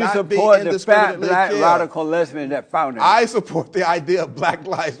should not be indiscriminately killed. Do you support the fat black radical lesbian that founded it? I support the idea of Black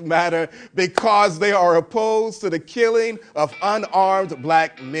Lives Matter because they are opposed to the killing of unarmed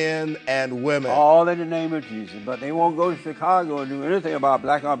black men and women. All in the name of Jesus. But they won't go to Chicago and do anything about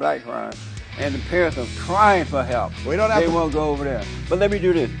black-on-black crime. And the parents are crying for help. We don't have they won't go over there. But let me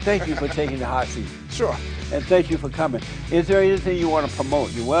do this. Thank you for taking the hot seat. Sure. And thank you for coming. Is there anything you want to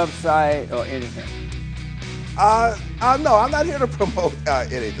promote? Your website or anything? No, I'm not here to promote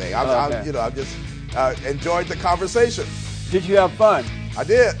anything. I've just enjoyed the conversation. Did you have fun? I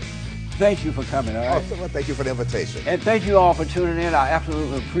did. Thank you for coming, all right? Well, thank you for the invitation. And thank you all for tuning in. I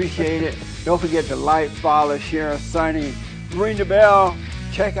absolutely appreciate it. Don't forget to like, follow, share, sign, ring the bell,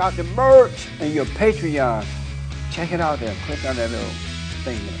 check out the merch and your Patreon. Check it out there. Click on that little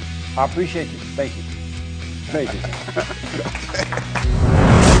thing there. I appreciate you. Thank you. Thank you.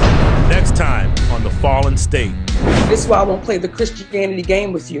 Next time on The Fallen State. This is why I won't play the Christianity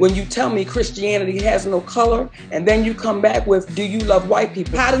game with you. When you tell me Christianity has no color, and then you come back with, do you love white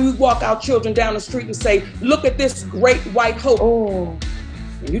people? How do we walk our children down the street and say, look at this great white hope? Oh,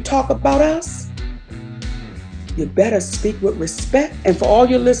 when you talk about us, you better speak with respect. And for all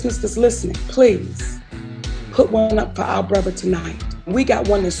your listeners that's listening, please put one up for our brother tonight. We got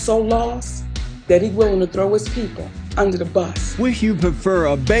one that's so lost that he's willing to throw his people under the bus. Which you prefer,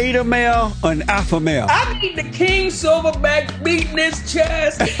 a beta male or an alpha male? I need the King Silverback beating his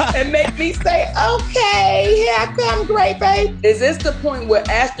chest and make me say, okay, here come great babe. Is this the point where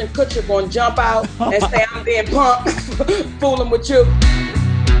Ashton Kutcher gonna jump out and say I'm being punked, fooling with you?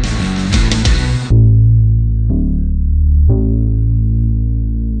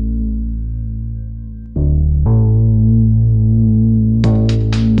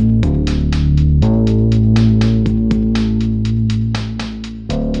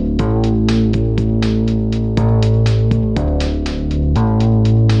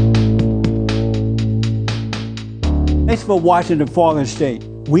 Thanks for watching The Fallen State.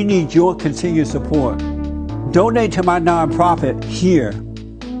 We need your continued support. Donate to my nonprofit here.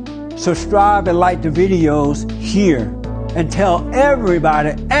 Subscribe and like the videos here. And tell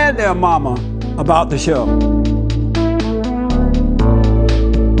everybody and their mama about the show.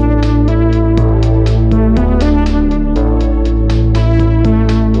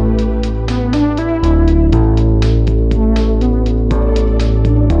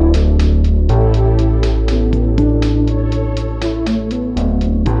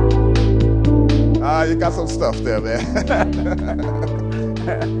 got some stuff there, man.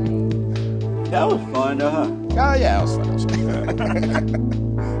 That was fun, huh? Oh, yeah, it was fun.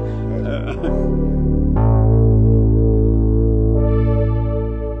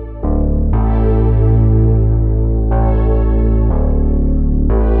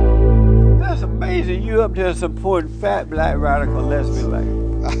 That's amazing. You up there supporting fat, black, radical, lesbian life.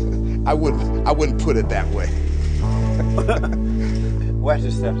 I wouldn't put it that way. Watch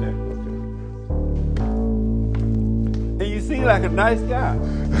this stuff there. And you seem like a nice guy.